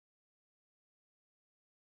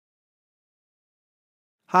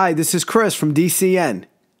Hi, this is Chris from DCN.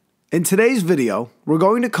 In today's video, we're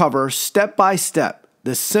going to cover step by step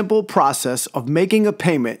the simple process of making a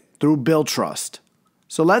payment through Billtrust.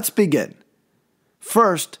 So let's begin.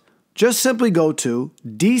 First, just simply go to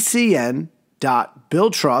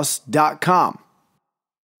dcn.billtrust.com.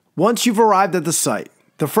 Once you've arrived at the site,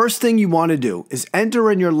 the first thing you want to do is enter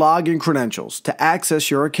in your login credentials to access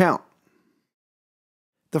your account.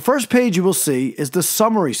 The first page you will see is the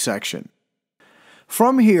summary section.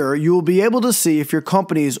 From here, you will be able to see if your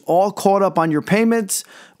company is all caught up on your payments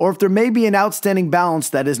or if there may be an outstanding balance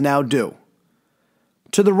that is now due.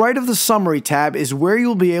 To the right of the Summary tab is where you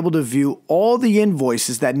will be able to view all the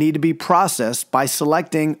invoices that need to be processed by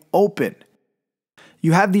selecting Open.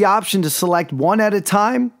 You have the option to select one at a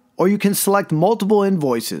time, or you can select multiple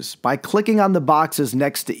invoices by clicking on the boxes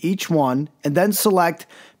next to each one and then select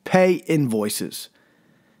Pay Invoices.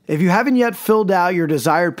 If you haven't yet filled out your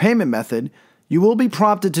desired payment method, you will be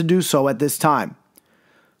prompted to do so at this time.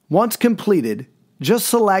 Once completed, just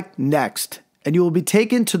select Next, and you will be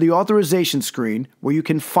taken to the authorization screen where you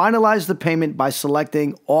can finalize the payment by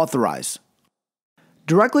selecting Authorize.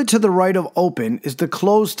 Directly to the right of Open is the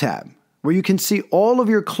Close tab, where you can see all of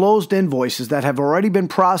your closed invoices that have already been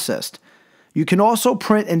processed. You can also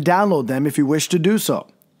print and download them if you wish to do so.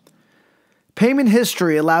 Payment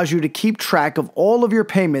history allows you to keep track of all of your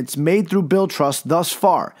payments made through Billtrust thus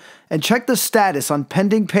far and check the status on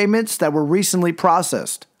pending payments that were recently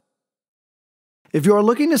processed. If you are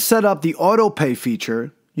looking to set up the auto pay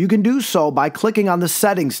feature, you can do so by clicking on the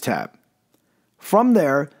Settings tab. From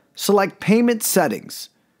there, select Payment Settings.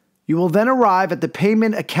 You will then arrive at the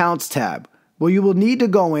Payment Accounts tab, where you will need to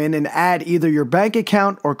go in and add either your bank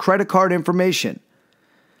account or credit card information.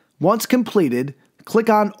 Once completed,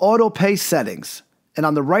 click on Auto Pay Settings, and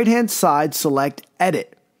on the right-hand side, select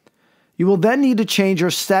Edit. You will then need to change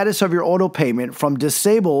your status of your auto payment from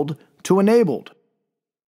disabled to enabled.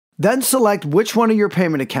 Then select which one of your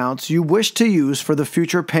payment accounts you wish to use for the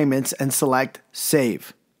future payments and select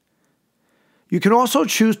Save. You can also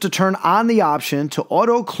choose to turn on the option to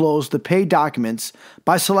auto-close the paid documents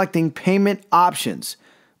by selecting Payment Options,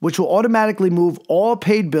 which will automatically move all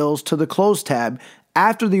paid bills to the Close tab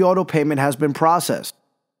after the auto payment has been processed.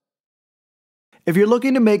 If you're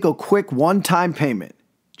looking to make a quick one-time payment,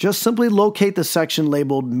 just simply locate the section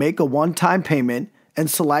labeled Make a One-Time Payment and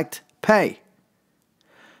select Pay.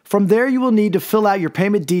 From there, you will need to fill out your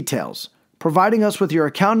payment details, providing us with your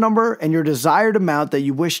account number and your desired amount that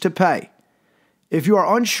you wish to pay. If you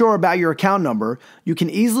are unsure about your account number, you can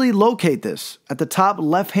easily locate this at the top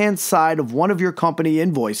left-hand side of one of your company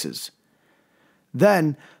invoices.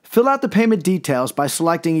 Then, fill out the payment details by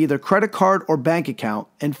selecting either credit card or bank account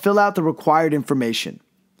and fill out the required information.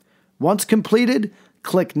 Once completed,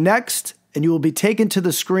 click Next and you will be taken to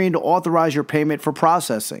the screen to authorize your payment for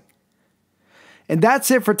processing. And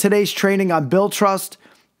that's it for today's training on Billtrust.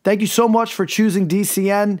 Thank you so much for choosing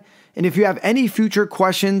DCN, and if you have any future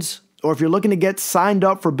questions or if you're looking to get signed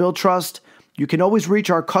up for Billtrust, you can always reach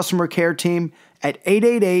our customer care team at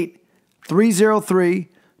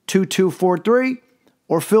 888-303-2243,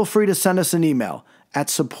 or feel free to send us an email at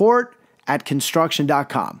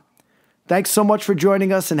support@construction.com. Thanks so much for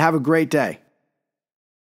joining us and have a great day.